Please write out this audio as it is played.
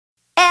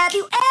Have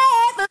you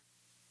ever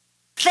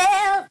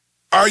felt?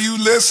 Are you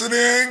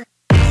listening?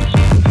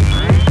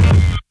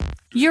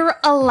 You're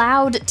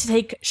allowed to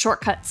take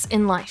shortcuts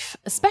in life,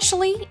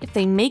 especially if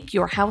they make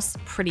your house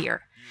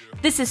prettier.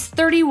 This is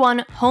 31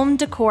 home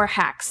decor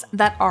hacks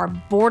that are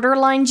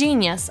borderline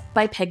genius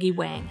by Peggy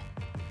Wang.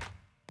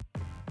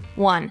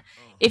 1.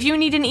 If you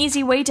need an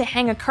easy way to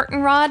hang a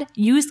curtain rod,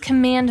 use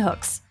command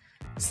hooks.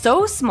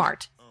 So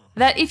smart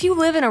that if you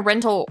live in a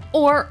rental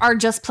or are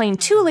just plain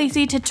too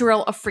lazy to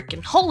drill a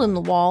freaking hole in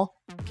the wall,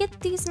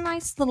 get these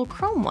nice little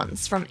chrome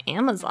ones from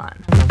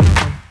Amazon.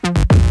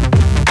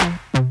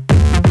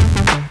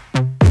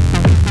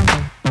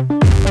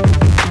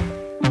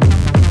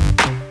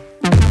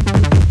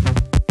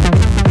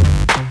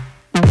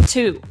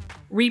 Two,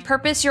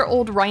 repurpose your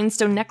old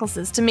rhinestone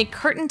necklaces to make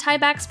curtain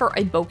tiebacks for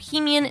a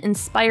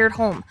bohemian-inspired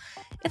home.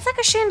 It's like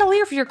a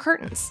chandelier for your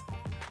curtains.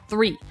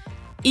 3.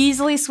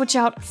 Easily switch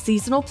out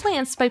seasonal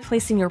plants by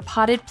placing your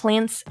potted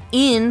plants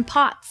in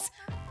pots.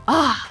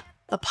 Ah,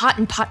 the pot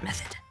and pot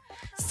method.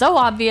 So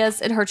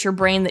obvious it hurts your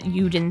brain that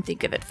you didn't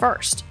think of it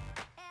first.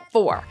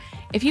 4.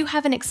 If you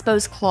have an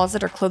exposed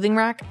closet or clothing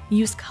rack,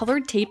 use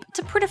colored tape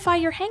to prettify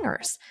your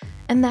hangers.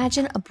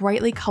 Imagine a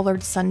brightly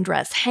colored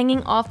sundress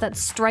hanging off that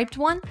striped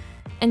one,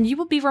 and you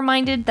will be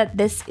reminded that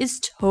this is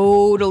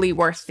totally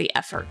worth the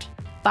effort.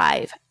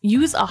 5.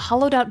 Use a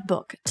hollowed-out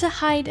book to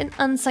hide an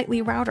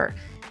unsightly router.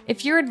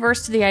 If you're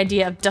adverse to the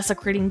idea of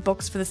desecrating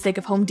books for the sake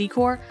of home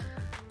decor,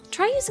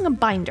 try using a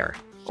binder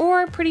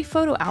or a pretty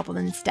photo album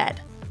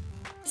instead.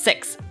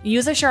 6.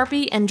 Use a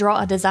Sharpie and draw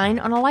a design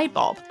on a light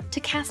bulb to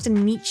cast a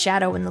neat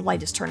shadow when the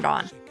light is turned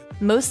on.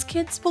 Most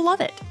kids will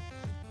love it.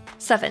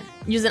 7.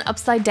 Use an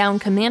upside-down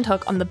command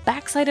hook on the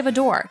backside of a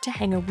door to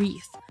hang a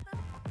wreath.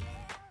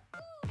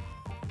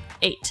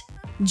 8.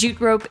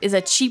 Jute rope is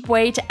a cheap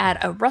way to add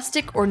a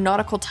rustic or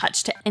nautical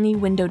touch to any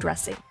window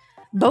dressing.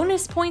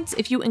 Bonus points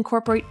if you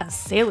incorporate a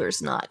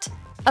sailor's knot.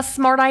 A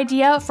smart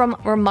idea from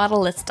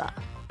Remodelista.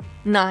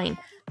 9.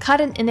 Cut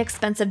an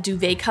inexpensive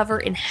duvet cover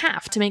in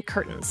half to make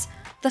curtains.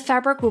 The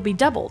fabric will be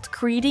doubled,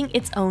 creating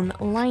its own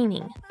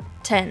lining.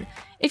 10.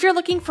 If you're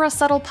looking for a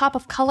subtle pop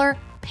of color,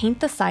 paint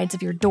the sides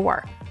of your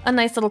door. A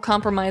nice little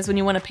compromise when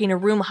you want to paint a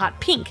room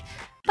hot pink,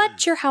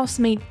 but your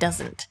housemate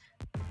doesn't.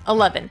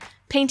 11.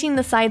 Painting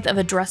the sides of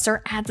a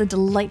dresser adds a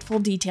delightful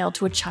detail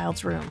to a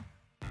child's room.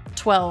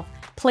 12.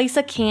 Place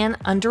a can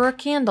under a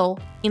candle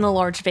in a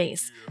large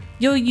vase.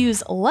 You'll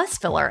use less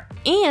filler,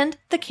 and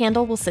the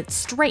candle will sit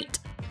straight.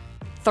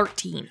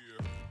 13.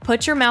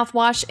 Put your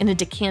mouthwash in a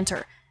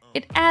decanter.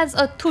 It adds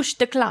a touche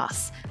de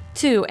classe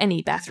to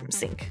any bathroom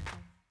sink.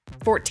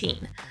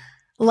 14.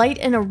 Light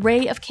an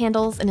array of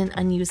candles in an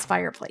unused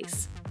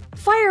fireplace.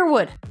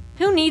 Firewood!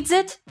 Who needs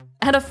it?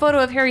 Add a photo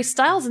of Harry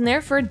Styles in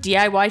there for a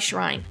DIY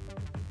shrine.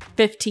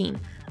 15.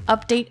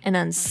 Update an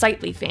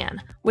unsightly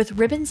fan with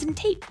ribbons and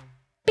tape.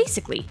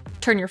 Basically,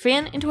 turn your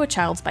fan into a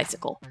child's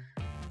bicycle.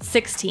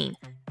 16.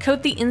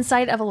 Coat the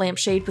inside of a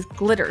lampshade with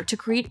glitter to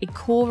create a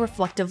cool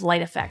reflective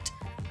light effect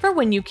for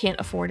when you can't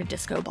afford a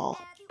disco ball.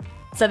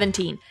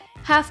 17.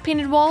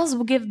 Half-painted walls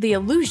will give the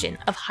illusion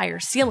of higher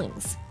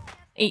ceilings.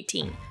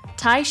 18.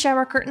 Tie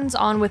shower curtains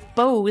on with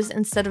bows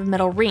instead of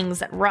metal rings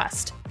that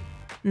rust.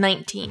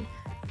 19.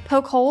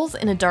 Poke holes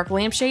in a dark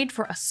lampshade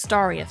for a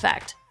starry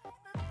effect.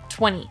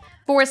 20.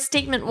 For a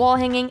statement wall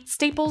hanging,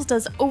 Staples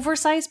does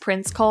oversized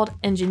prints called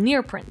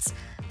engineer prints.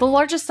 The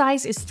largest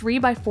size is 3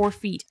 by 4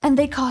 feet, and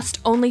they cost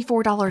only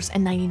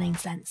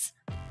 $4.99.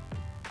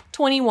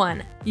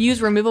 21.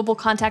 Use removable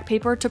contact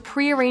paper to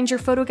pre-arrange your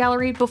photo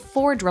gallery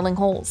before drilling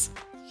holes.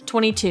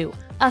 22.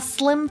 A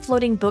slim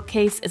floating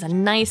bookcase is a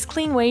nice,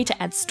 clean way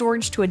to add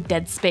storage to a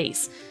dead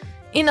space.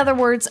 In other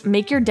words,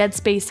 make your dead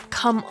space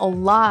come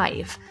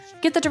alive.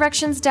 Get the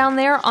directions down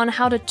there on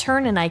how to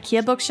turn an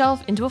IKEA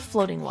bookshelf into a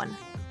floating one.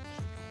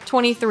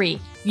 23.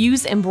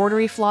 Use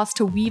embroidery floss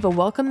to weave a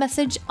welcome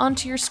message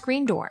onto your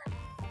screen door.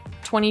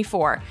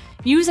 24.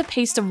 Use a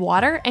paste of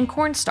water and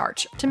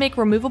cornstarch to make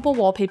removable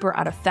wallpaper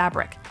out of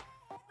fabric.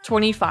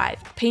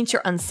 25. Paint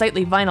your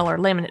unsightly vinyl or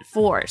laminate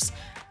floors.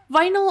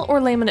 Vinyl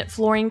or laminate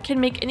flooring can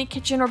make any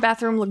kitchen or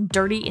bathroom look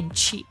dirty and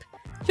cheap.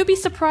 You'll be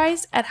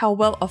surprised at how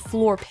well a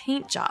floor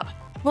paint job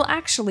will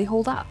actually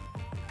hold up.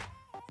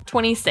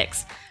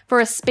 26.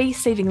 For a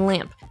space-saving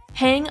lamp,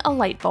 hang a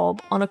light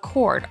bulb on a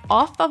cord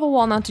off of a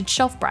wall-mounted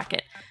shelf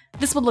bracket.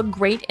 This will look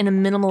great in a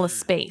minimalist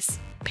space.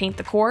 Paint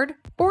the cord,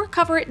 or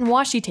cover it in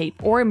washi tape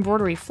or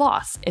embroidery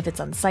floss if it's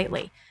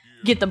unsightly.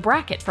 Get the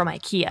bracket from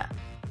IKEA.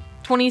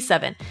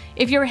 27.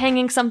 If you're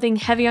hanging something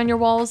heavy on your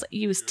walls,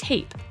 use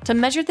tape to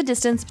measure the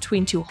distance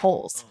between two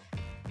holes.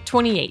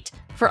 28.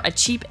 For a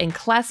cheap and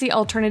classy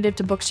alternative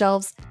to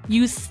bookshelves,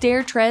 use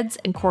stair treads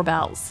and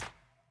corbels.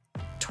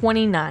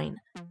 29.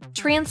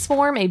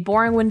 Transform a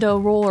boring window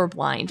roller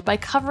blind by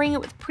covering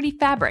it with pretty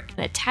fabric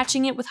and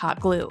attaching it with hot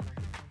glue.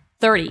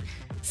 30.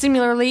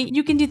 Similarly,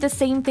 you can do the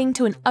same thing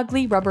to an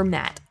ugly rubber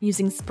mat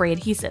using spray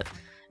adhesive.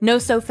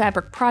 No-sew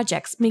fabric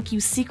projects make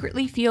you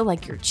secretly feel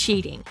like you're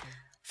cheating.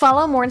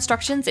 Follow more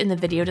instructions in the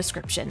video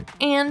description.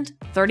 And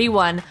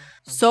 31.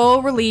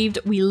 So relieved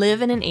we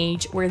live in an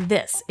age where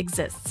this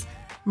exists.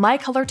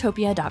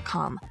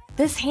 mycolortopia.com.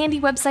 This handy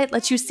website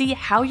lets you see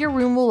how your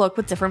room will look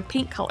with different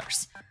paint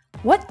colors.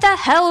 What the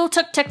hell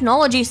took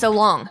technology so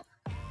long?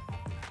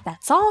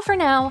 That's all for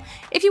now.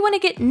 If you want to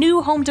get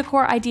new home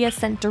decor ideas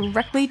sent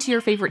directly to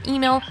your favorite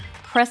email,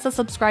 press the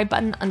subscribe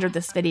button under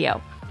this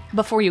video.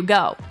 Before you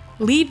go,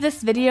 leave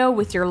this video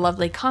with your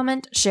lovely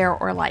comment, share,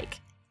 or like.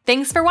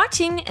 Thanks for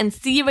watching, and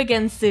see you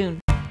again soon!